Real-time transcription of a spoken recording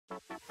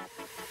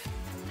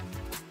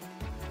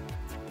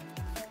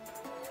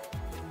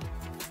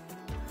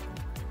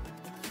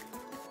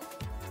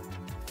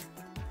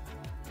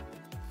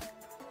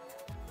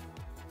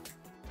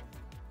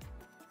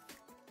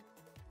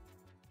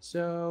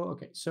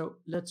Okay, so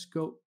let's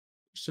go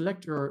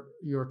select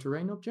your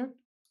terrain object,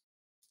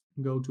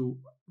 go to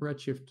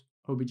Redshift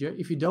OBJ.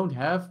 If you don't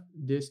have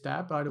this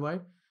tab, by the way,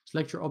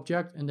 select your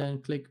object and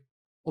then click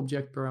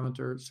object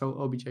parameter, so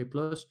OBJ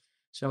plus.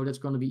 So that's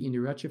going to be in the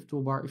Redshift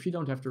toolbar. If you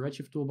don't have the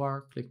Redshift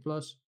toolbar, click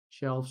plus,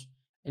 shelves,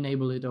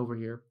 enable it over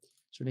here.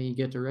 So then you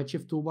get the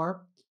Redshift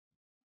toolbar.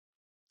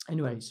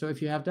 Anyway, so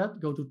if you have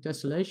that, go to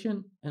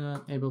tessellation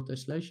and enable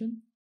tessellation,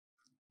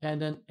 and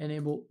then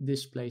enable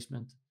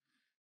displacement.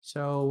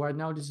 So right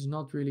now this is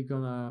not really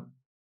gonna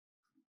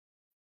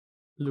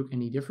look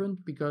any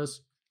different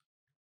because,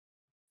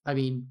 I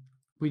mean,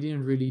 we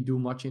didn't really do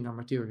much in our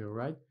material,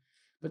 right?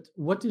 But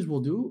what this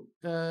will do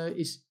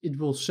is it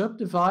will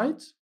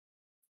subdivide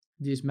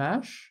this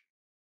mesh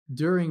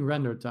during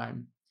render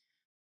time.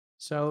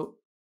 So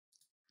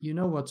you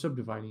know what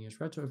subdividing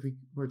is, right? So if we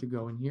were to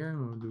go in here and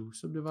we'll do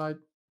subdivide,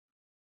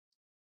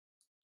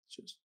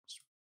 just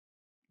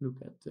look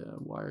at the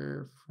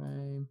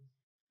wireframe.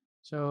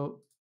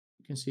 So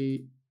you can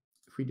see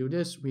if we do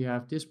this, we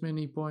have this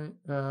many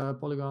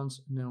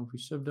polygons, and then if we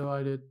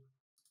subdivide it,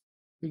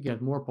 we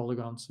get more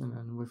polygons, and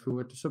then if we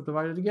were to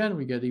subdivide it again,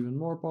 we get even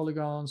more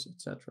polygons,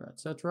 etc.,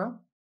 etc.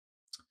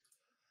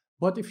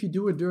 But if you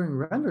do it during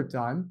render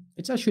time,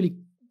 it's actually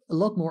a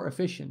lot more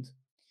efficient.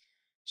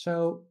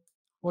 So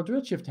what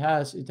Redshift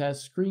has, it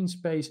has screen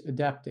space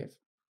adaptive.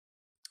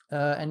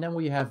 And then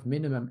we have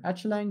minimum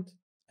edge length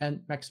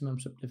and maximum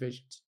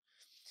subdivisions.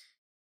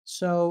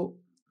 So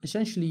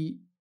essentially,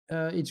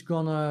 it's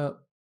gonna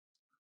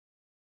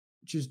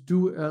just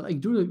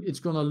it's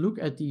gonna look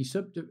at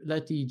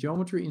the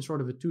geometry in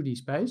sort of a 2D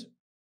space,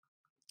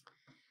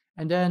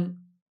 and then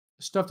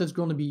stuff that's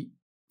gonna be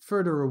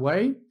further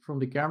away from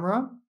the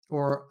camera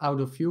or out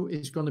of view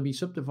is gonna be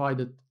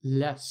subdivided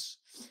less,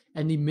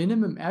 and the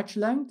minimum edge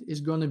length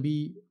is gonna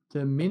be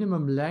the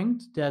minimum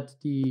length that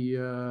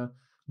the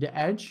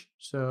edge,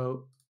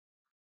 so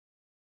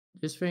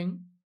this thing,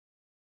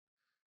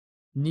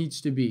 needs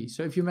to be.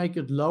 So if you make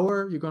it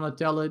lower, you're gonna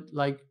tell it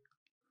like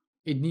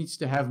it needs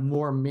to have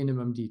more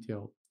minimum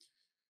detail.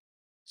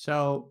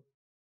 So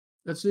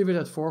let's leave it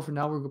at 4 for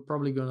now. We're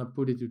probably gonna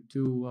put it to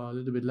 2 a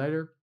little bit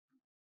later.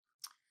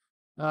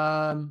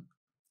 And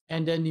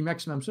then the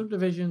maximum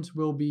subdivisions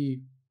will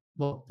be,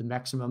 well, the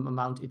maximum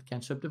amount it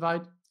can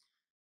subdivide.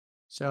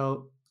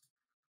 So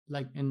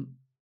like, and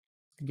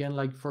again,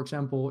 like for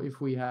example,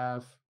 if we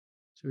have,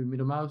 so we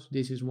middle mouse,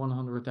 this is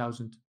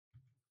 100,000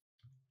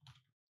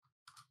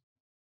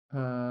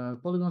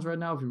 polygons right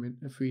now.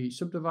 If we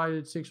subdivide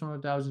it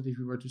 600,000, if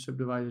we were to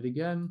subdivide it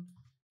again,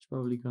 it's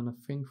probably gonna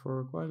think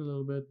for quite a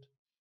little bit,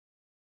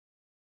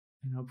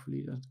 and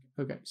hopefully that.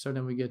 Okay, so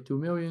then we get 2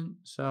 million.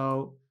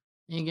 So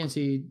you can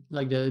see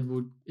like that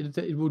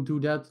it would do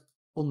that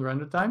on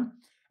render time.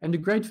 And the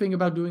great thing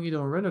about doing it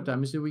on render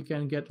time is that we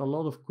can get a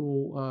lot of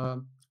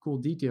cool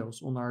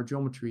details on our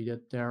geometry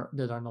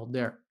that are not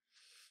there.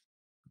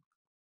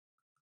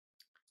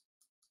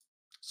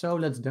 So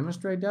let's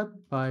demonstrate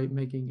that by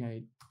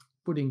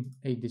putting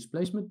a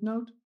displacement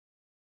node.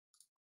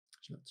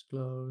 So let's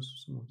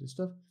close some of this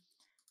stuff,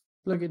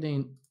 plug it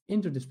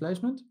into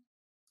displacement,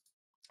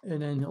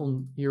 and then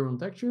here on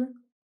texture,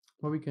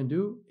 what we can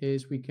do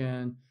is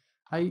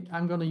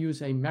I'm going to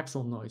use a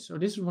Maxwell noise. So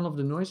this is one of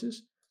the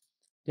noises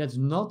that's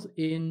not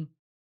in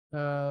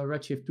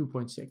Redshift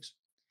 2.6.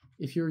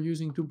 If you're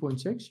using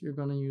 2.6, you're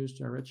going to use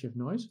the Redshift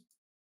noise.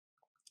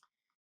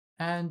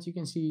 And you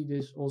can see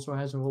this also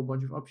has a whole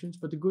bunch of options.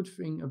 But the good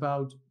thing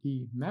about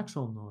the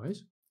Maxwell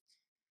noise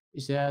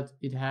is that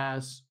it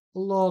has a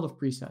lot of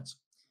presets.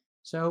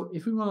 So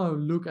if we want to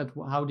look at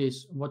what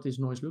this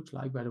noise looks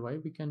like, by the way,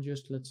 we can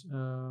just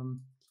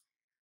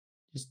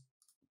just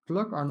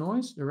plug our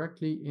noise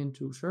directly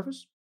into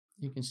surface.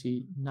 You can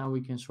see now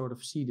we can sort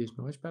of see this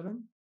noise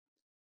pattern,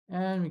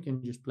 and we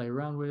can just play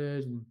around with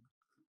it and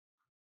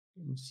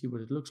see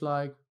what it looks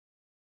like.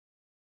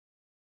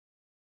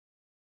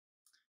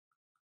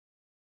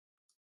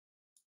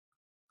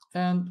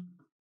 And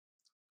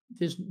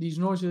these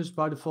noises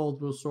by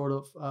default will sort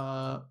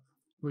of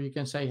where you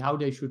can say how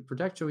they should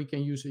protect. So we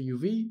can use a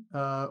UV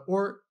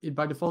or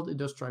by default it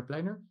does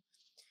triplanar.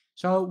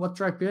 So what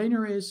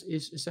triplanar is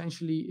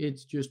essentially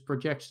it just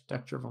projects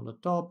texture from the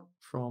top,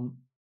 from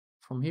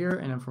here,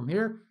 and then from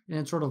here, and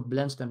it sort of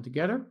blends them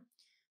together.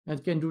 And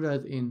it can do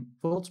that in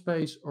vault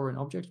space or in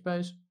object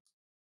space.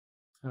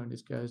 So in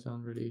this case,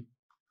 doesn't really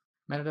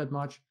matter that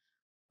much.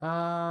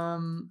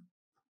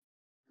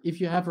 If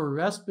you have a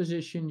rest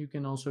position, you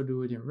can also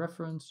do it in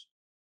reference,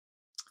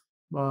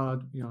 but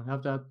you don't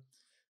have that.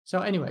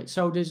 So anyway,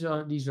 so these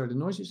are the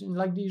noises, and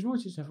like these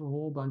noises have a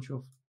whole bunch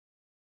of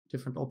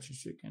different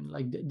options you can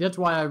like. That's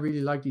why I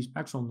really like these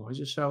Maxwell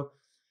noises. So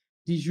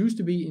these used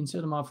to be in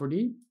Cinema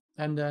 4D,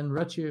 and then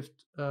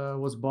Redshift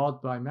was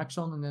bought by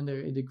Maxon, and then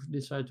they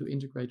decided to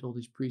integrate all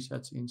these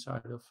presets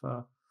inside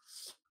of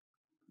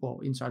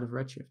inside of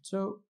Redshift.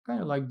 So kind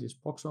of like this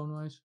Poxo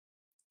noise.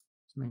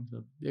 Let's make it a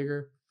little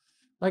bigger.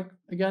 Like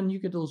again, you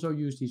could also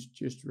use these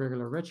just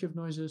regular Redshift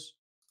noises,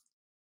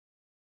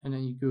 and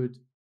then you could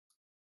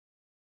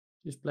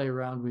just play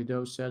around with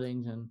those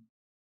settings and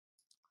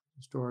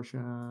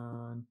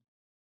distortion,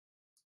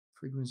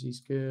 frequency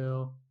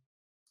scale,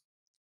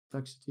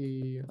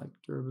 complexity, like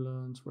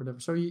turbulence, whatever.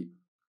 So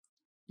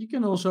you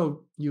can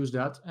also use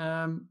that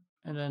and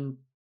then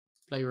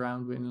play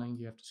around with, like,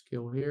 you have the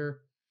scale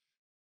here.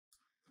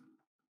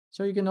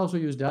 So you can also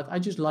use that. I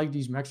just like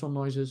these Maxwell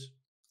noises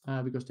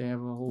because they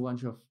have a whole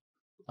bunch of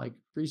like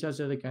presets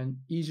that I can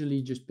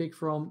easily just pick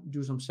from,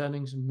 do some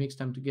settings and mix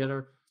them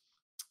together.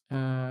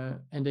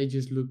 And they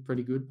just look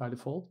pretty good by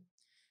default.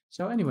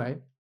 So anyway,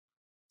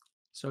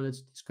 so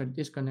let's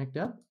disconnect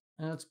that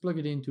and let's plug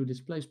it into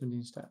displacement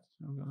instead.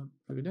 So I'm gonna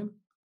plug it in.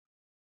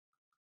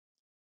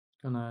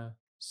 It's gonna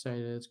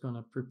say that it's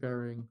gonna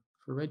preparing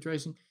for ray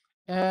tracing.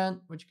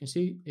 And what you can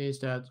see is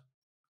that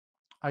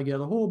I get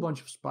a whole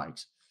bunch of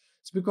spikes.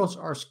 It's because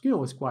our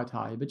scale is quite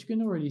high, but you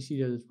can already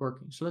see that it's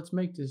working. So let's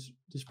make this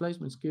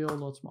displacement scale a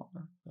lot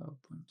smaller,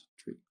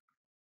 0.3.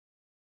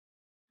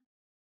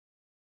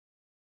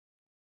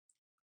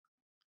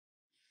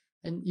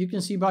 And you can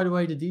see, by the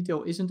way, the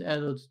detail isn't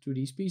added to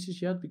these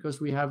pieces yet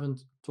because we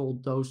haven't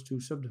told those to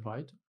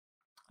subdivide.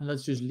 And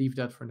let's just leave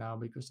that for now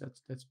because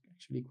that's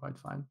actually quite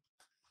fine.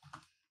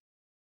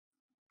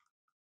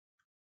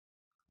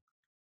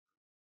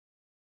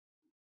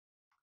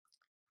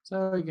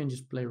 So you can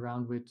just play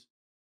around with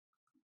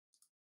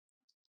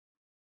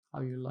how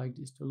you like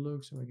this to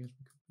look. So I guess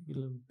we could make it a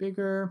little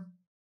bigger.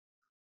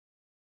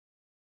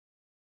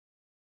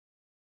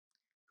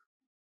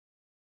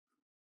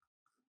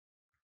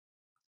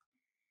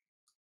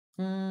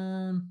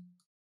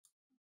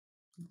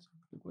 Let's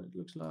look what it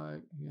looks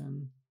like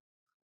again.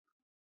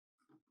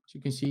 So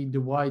you can see the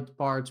white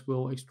parts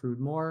will extrude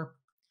more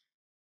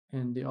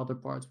and the other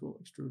parts will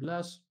extrude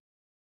less.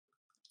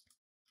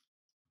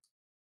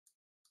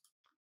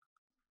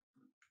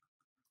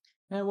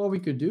 And what we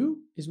could do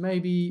is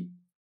maybe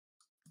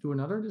do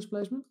another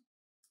displacement.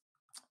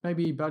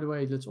 Maybe, by the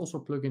way, let's also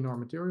plug in our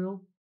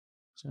material.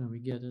 So we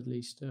get at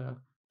least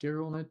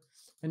material on it.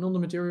 And on the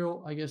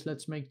material, I guess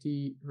let's make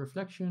the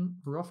reflection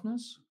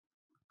roughness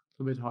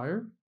a little bit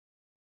higher.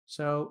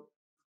 So,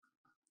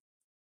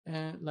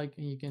 and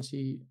you can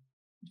see,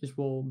 this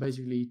will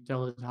basically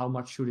tell it how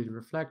much should it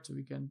reflect. So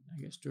we can,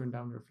 I guess, turn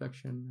down the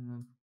reflection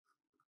and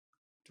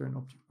turn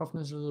up the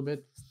roughness a little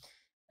bit.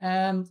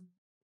 And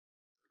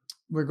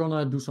we're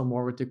gonna do some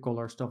more with the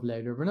color stuff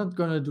later. We're not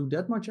gonna do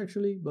that much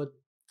actually, but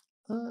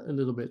a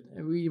little bit.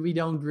 We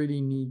don't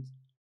really need,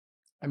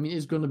 I mean,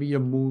 it's gonna be a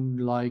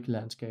moon-like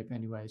landscape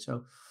anyway,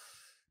 so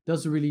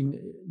doesn't really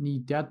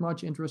need that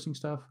much interesting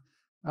stuff.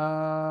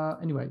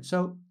 Anyway,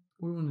 so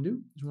what we want to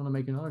do is we want to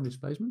make another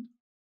displacement.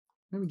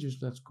 Maybe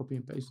just let's copy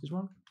and paste this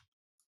one.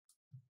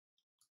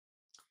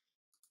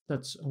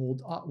 Let's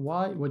hold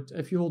Y.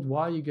 If you hold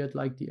Y, you get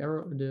like the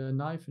arrow, the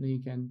knife, and then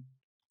you can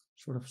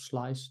sort of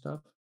slice stuff.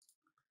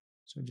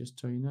 So just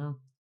so you know.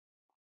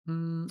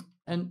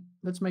 And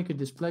let's make a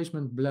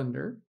displacement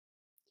blender.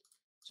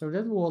 So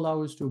that will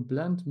allow us to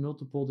blend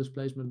multiple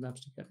displacement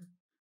maps together.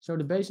 So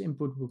the base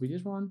input will be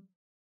this one,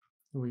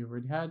 we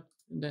already had.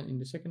 And then in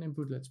the second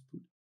input, let's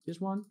put this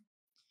one.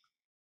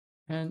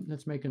 And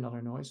let's make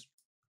another noise.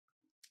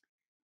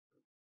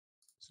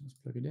 So let's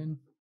plug it in.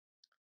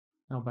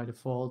 Now by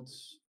default,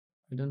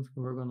 I don't think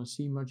we're going to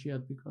see much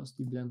yet because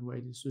the blend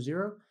weight is to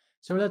 0.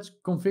 So let's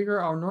configure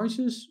our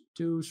noises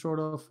to sort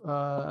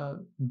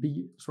of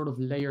be sort of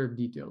layered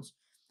details.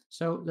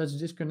 So let's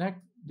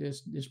disconnect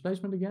this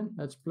displacement again.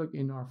 Let's plug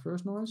in our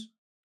first noise.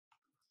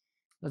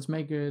 Let's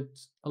make it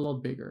a lot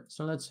bigger.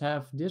 So let's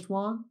have this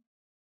one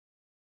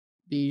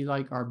be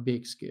like our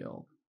big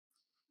scale.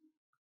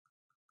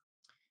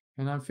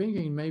 And I'm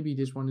thinking maybe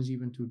this one is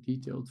even too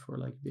detailed for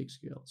like big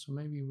scale. So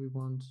maybe we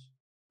want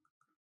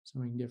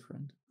something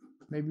different.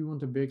 Maybe we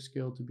want a big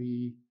scale to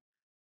be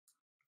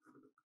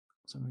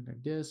something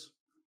like this.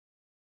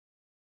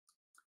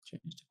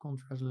 Change the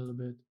contrast a little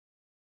bit.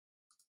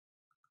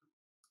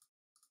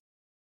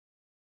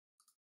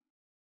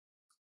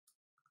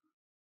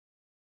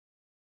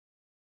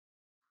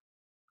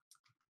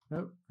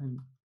 Oh, and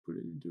put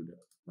it into the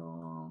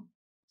wrong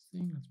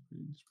thing. Let's put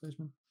it in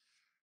displacement.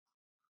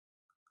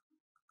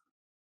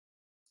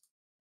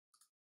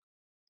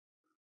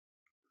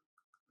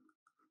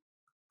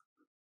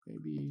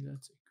 Maybe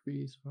let's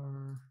increase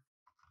our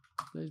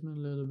displacement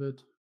a little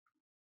bit.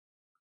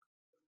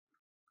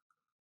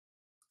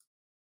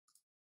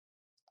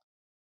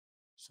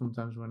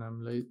 Sometimes when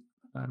I'm late,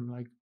 I'm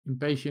like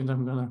impatient,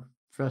 I'm gonna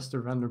press the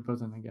render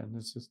button again.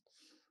 It's just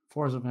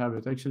force of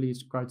habit. Actually,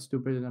 it's quite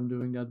stupid that I'm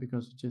doing that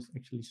because it just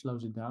actually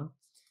slows it down.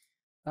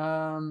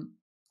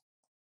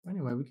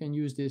 Anyway, we can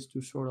use this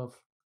to sort of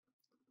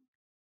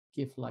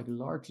give like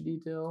large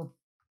detail.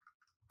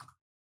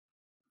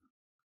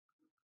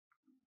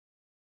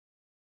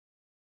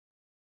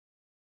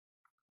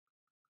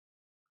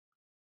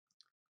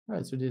 All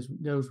right, so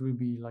those will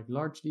be like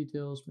large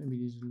details. Maybe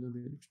this is a little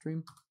bit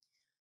extreme.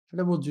 So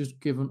that will just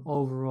give an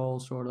overall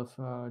sort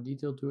of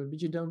detail to it.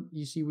 But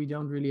you see, we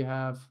don't really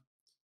have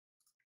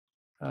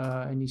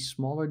any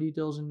smaller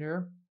details in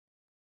there.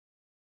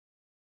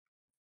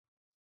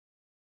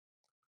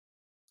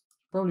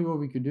 Probably what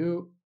we could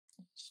do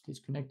Let's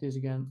disconnect this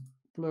again,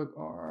 plug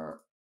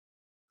our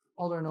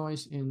other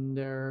noise in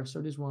there.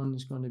 So this one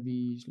is going to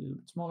be a little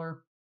bit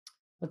smaller.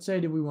 Let's say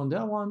that we want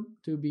that one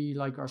to be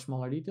like our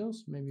smaller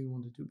details. Maybe we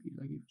want it to be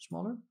like even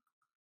smaller.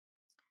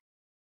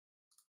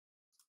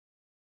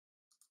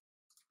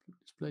 Put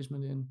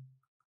displacement in.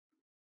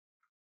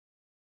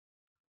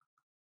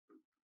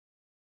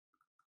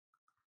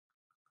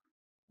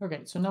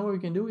 Okay, so now what we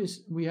can do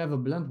is we have a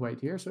blend weight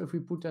here. So if we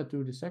put that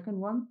to the second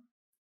one,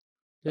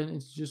 then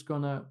it's just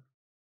gonna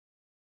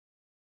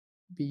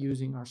be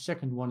using our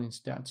second one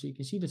instead. So you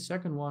can see the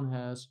second one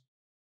has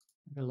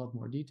a lot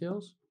more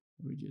details.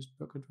 We just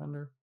bucket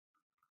render.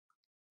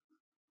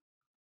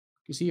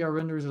 You see our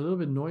render is a little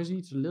bit noisy.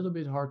 It's a little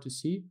bit hard to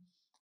see.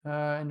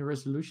 And the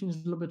resolution is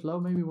a little bit low.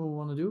 Maybe what we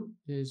want to do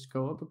is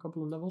go up a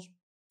couple of levels.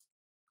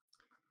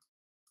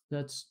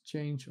 Let's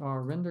change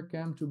our render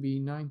cam to be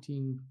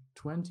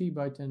 1920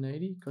 by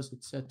 1080 because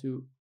it's set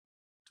to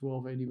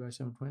 1280 by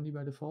 720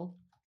 by default.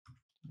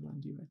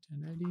 20 by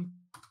 1080.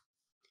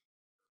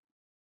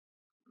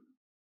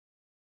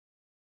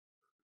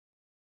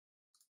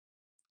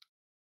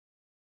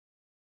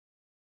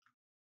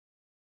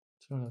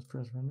 So let's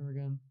press render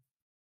again.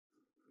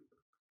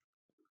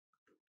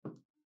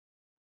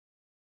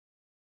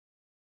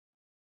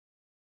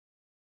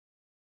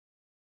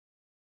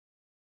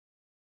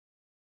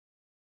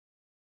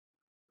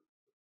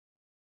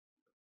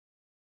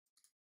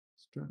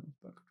 Let's turn off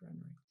bucket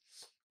rendering.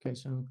 Okay,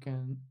 so we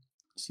can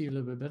see a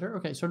little bit better.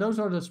 Okay, so those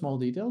are the small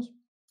details.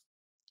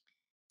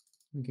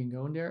 We can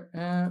go in there.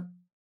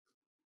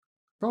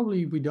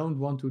 Probably we don't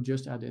want to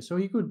just add this. So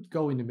you could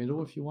go in the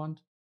middle if you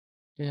want.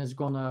 Then it's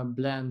gonna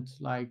blend,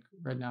 like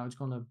right now, it's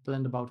gonna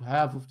blend about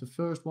half of the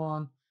first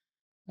one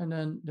and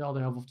then the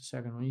other half of the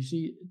second one. You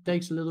see, it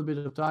takes a little bit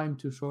of time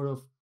to sort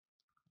of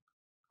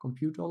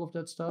compute all of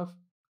that stuff.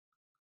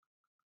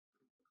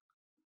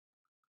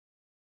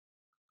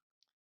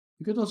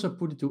 You could also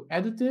put it to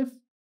additive,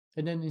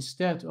 and then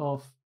instead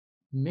of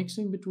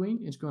mixing between,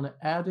 it's gonna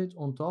add it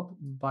on top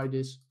by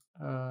this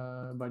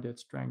by that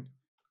strength.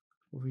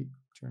 If we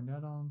turn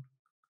that on.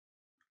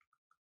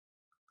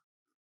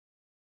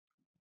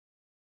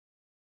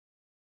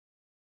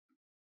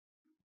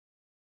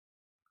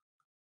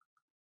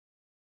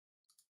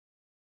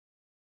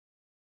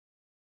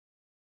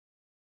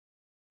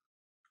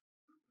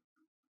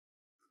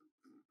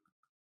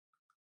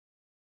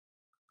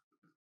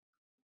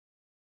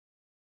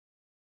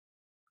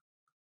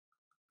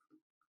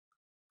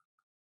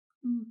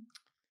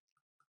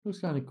 Looks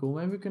kind of cool.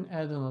 Maybe we can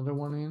add another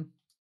one in.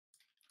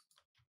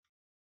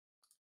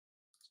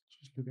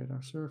 Just look at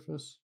our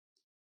surface.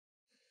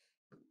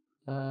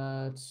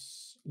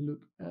 Let's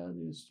look at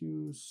this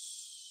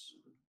use.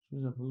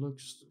 Just have a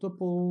look.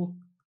 Stipple.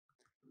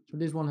 So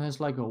this one has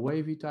like a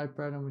wavy type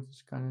pattern, which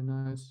is kind of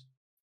nice.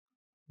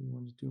 We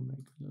wanted to make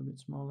it a little bit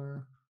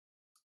smaller.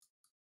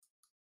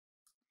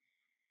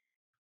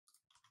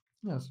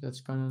 Yes,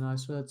 that's kind of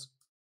nice. So let's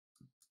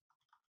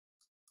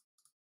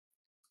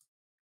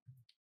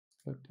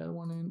plug that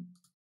one in.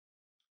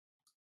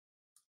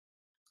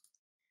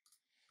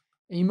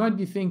 And you might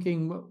be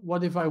thinking,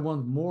 what if I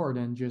want more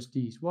than just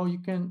these? Well, you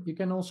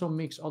can also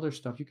mix other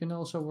stuff. You can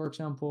also, for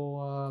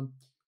example,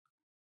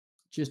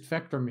 just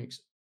vector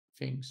mix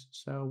things.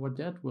 So what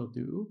that will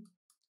do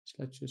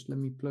is let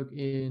me plug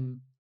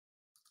in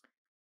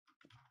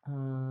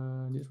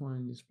this one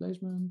in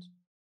displacement.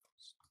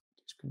 Let's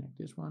disconnect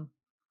this one.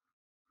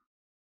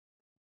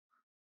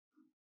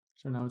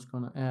 So now it's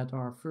going to add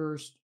our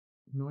first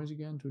noise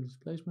again to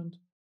displacement,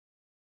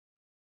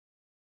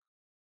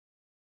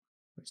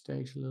 which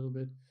takes a little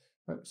bit.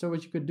 So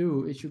what you could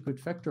do is you could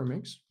vector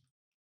mix,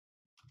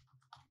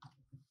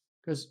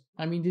 because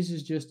I mean this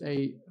is just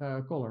a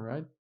color,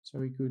 right? So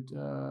we could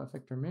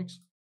vector mix.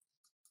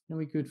 Then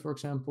we could, for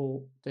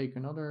example, take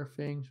another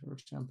thing. So for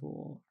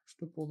example,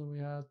 stipple that we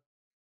had.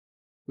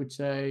 Would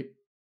say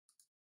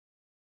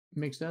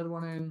mix that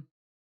one in.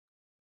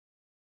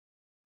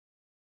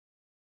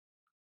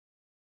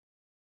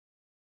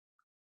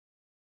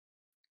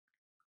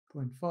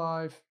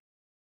 .5.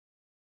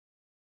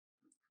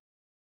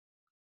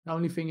 The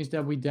only thing is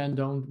that we then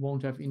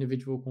won't have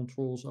individual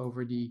controls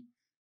over the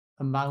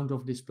amount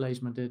of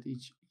displacement that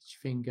each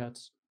thing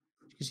gets.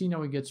 You can see now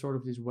we get sort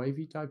of this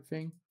wavy type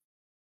thing,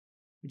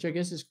 which I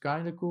guess is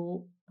kind of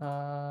cool.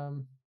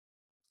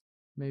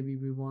 Maybe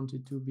we want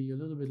it to be a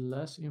little bit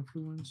less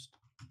influenced.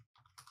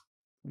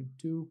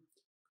 0.2.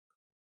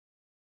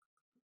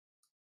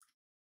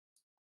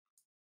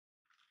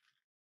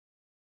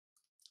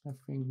 I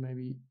think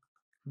maybe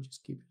I'll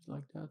just keep it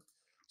like that.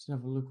 Let's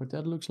have a look what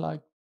that looks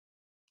like.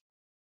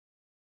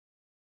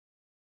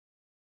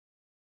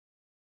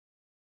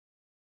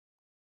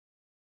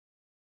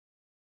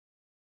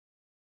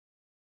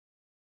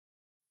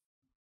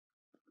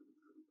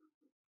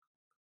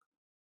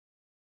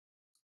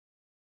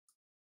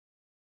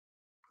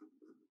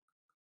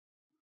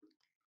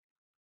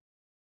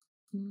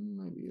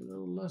 Maybe a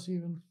little less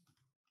even.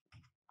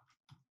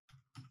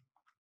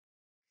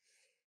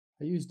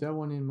 I used that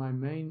one in my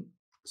main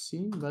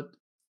scene, but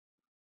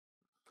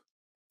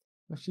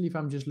Actually, if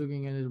I'm just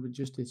looking at it with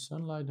just this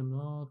sunlight, I'm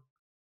not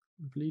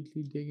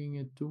completely digging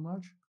it too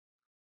much.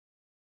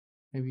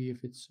 Maybe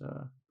if it's,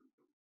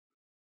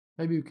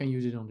 maybe you can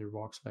use it on the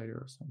rocks later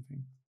or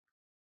something.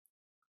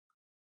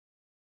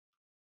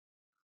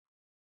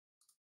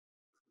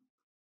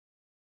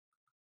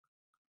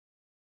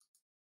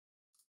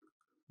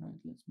 Right,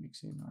 let's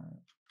mix in our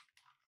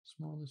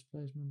small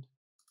displacement.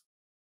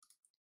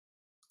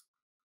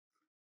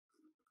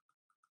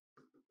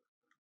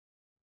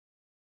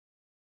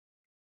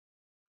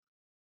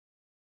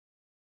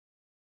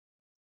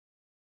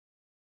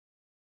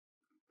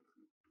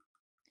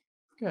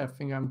 Okay, I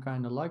think I'm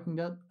kind of liking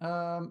that.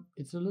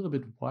 It's a little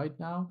bit white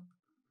now.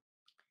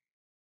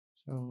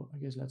 So I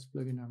guess let's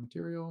plug in our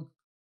material.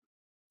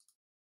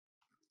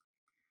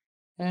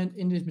 And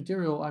in this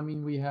material, I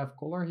mean, we have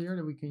color here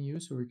that we can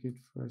use. So we could,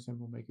 for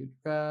example, make it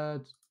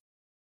red,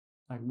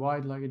 like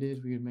white like it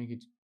is. We could make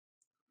it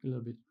a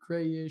little bit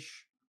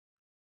grayish.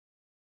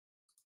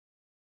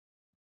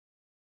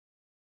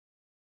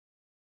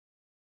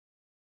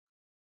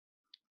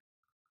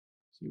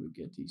 See, we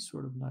get these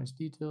sort of nice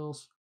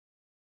details.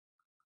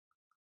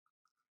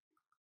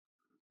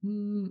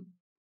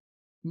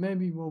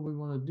 Maybe what we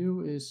want to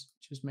do is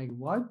just make it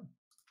white.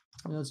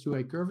 And let's do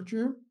a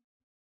curvature.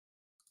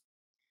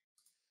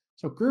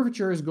 So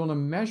curvature is going to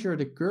measure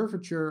the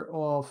curvature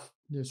of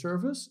the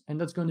surface, and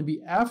that's going to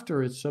be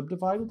after it's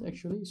subdivided,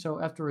 actually.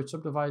 So after it's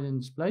subdivided and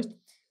displaced.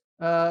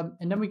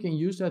 And then we can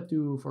use that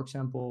to, for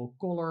example,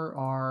 color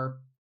our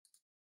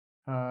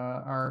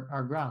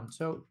ground.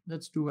 So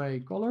let's do a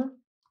color,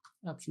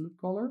 absolute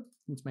color.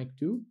 Let's make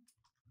 2.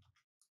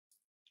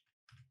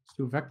 Let's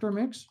do vector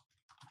mix.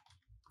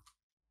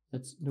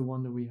 That's the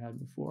one that we had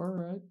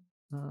before,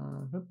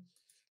 right?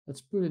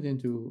 Let's put it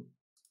into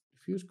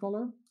diffuse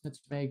color. Let's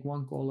make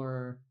one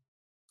color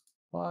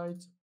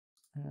white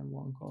and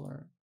one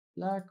color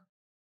black.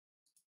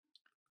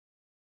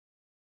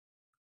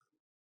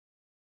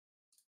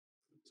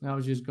 So now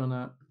it's just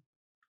gonna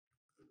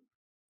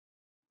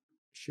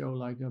show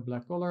like a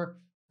black color.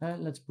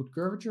 And let's put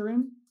curvature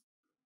in.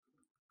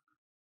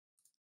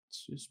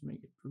 Let's just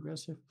make it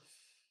progressive.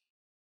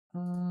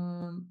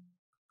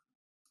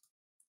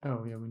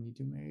 Oh yeah, we need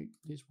to make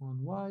this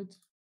one white.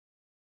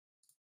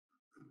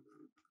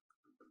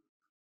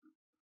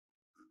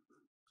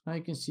 Now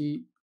you can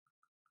see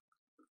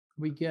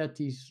we get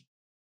these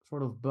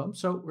sort of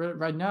bumps. So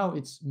right now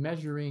it's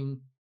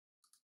measuring,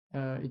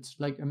 it's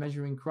like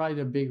measuring quite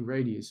a big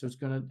radius. So it's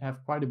going to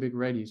have quite a big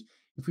radius.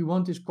 If we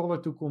want this color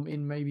to come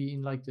in maybe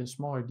in like the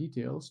smaller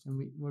details,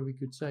 then what we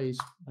could say is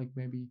like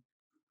maybe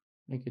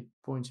make it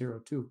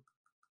 0.02.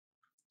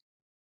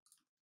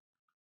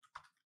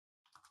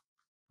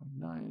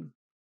 0.9.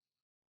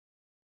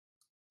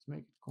 Let's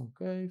make it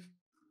concave.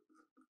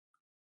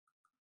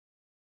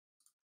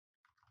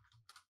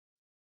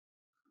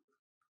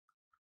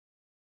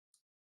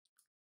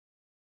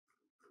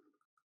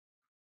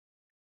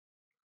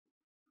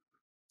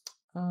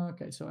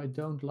 Okay, so I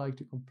don't like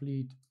the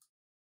complete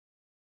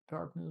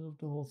darkness of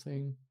the whole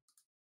thing.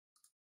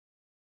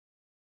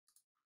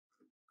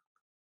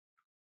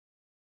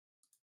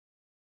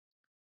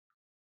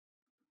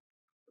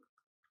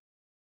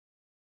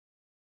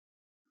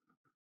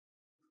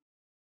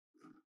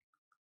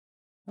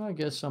 I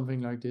guess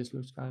something like this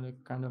looks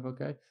kind of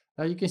okay.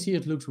 You can see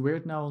it looks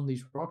weird now on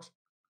these rocks.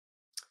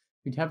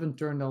 We haven't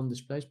turned on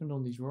displacement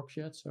on these rocks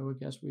yet, so I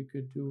guess we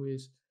could do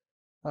is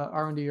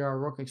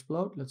RNDR rock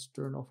explode. Let's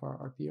turn off our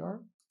RTR.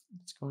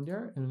 Let's go in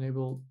there and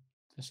enable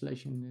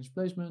tesselation and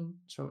displacement.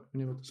 So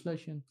enable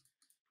tesselation,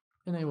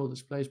 enable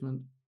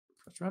displacement,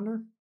 press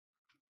render.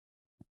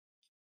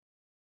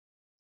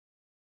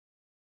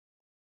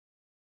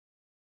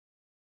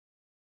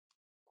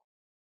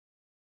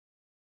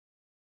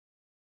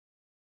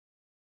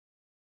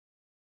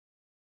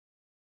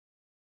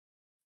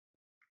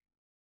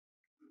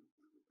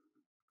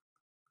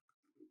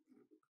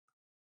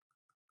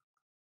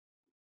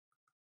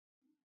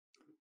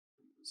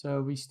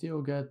 So we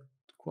still get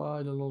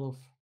quite a lot of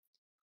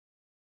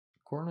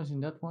corners in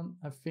that one.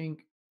 I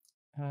think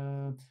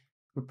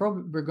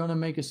we're gonna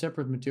make a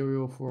separate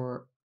material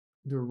for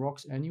the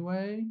rocks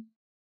anyway.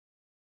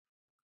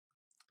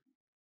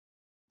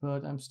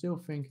 But I'm still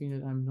thinking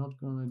that I'm not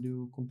gonna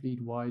do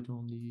complete white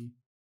on the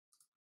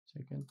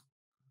second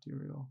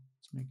material.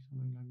 Let's make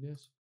something like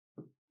this.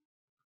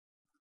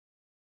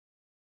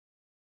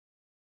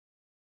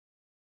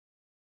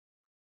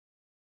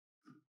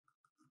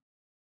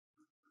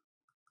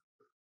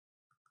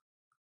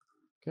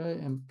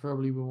 Okay, and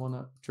probably we want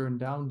to turn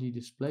down the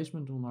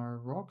displacement on our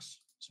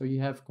rocks. So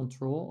you have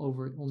control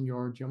over on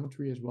your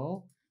geometry as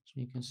well. So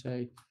you can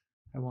say,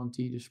 I want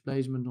the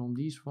displacement on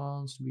these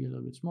ones to be a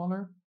little bit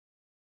smaller.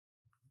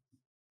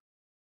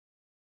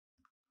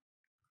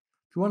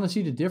 If you want to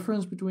see the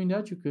difference between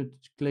that, you could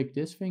click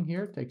this thing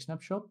here, take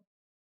snapshot.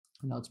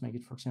 And now let's make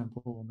it, for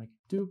example, we'll make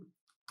it 2.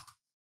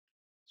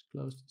 Let's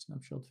close the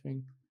snapshot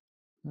thing.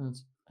 And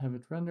let's have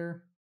it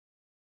render.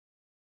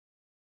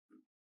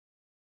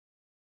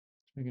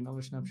 Let's make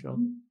another snapshot.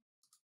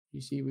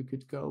 You see we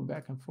could go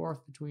back and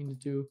forth between the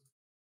two.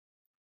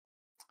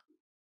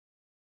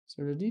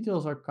 So the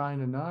details are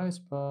kind of nice,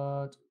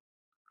 but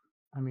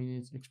I mean,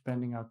 it's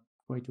expanding out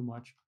way too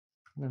much.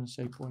 I'm going to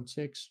say 0.6.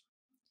 It's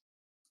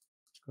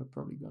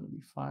probably going to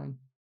be fine.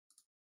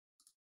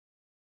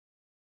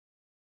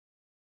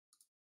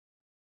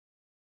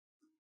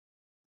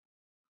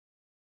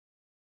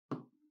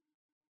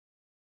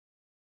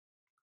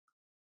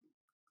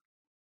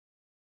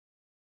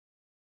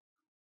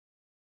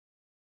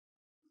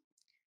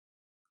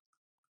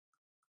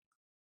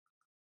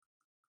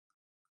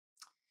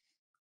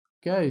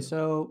 Okay,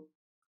 so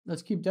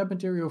let's keep that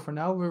material for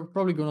now. We're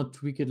probably going to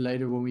tweak it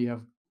later when we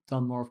have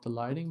done more of the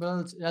lighting,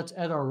 but let's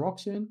add our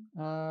rocks in.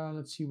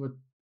 Let's see what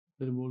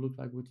it will look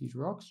like with these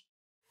rocks.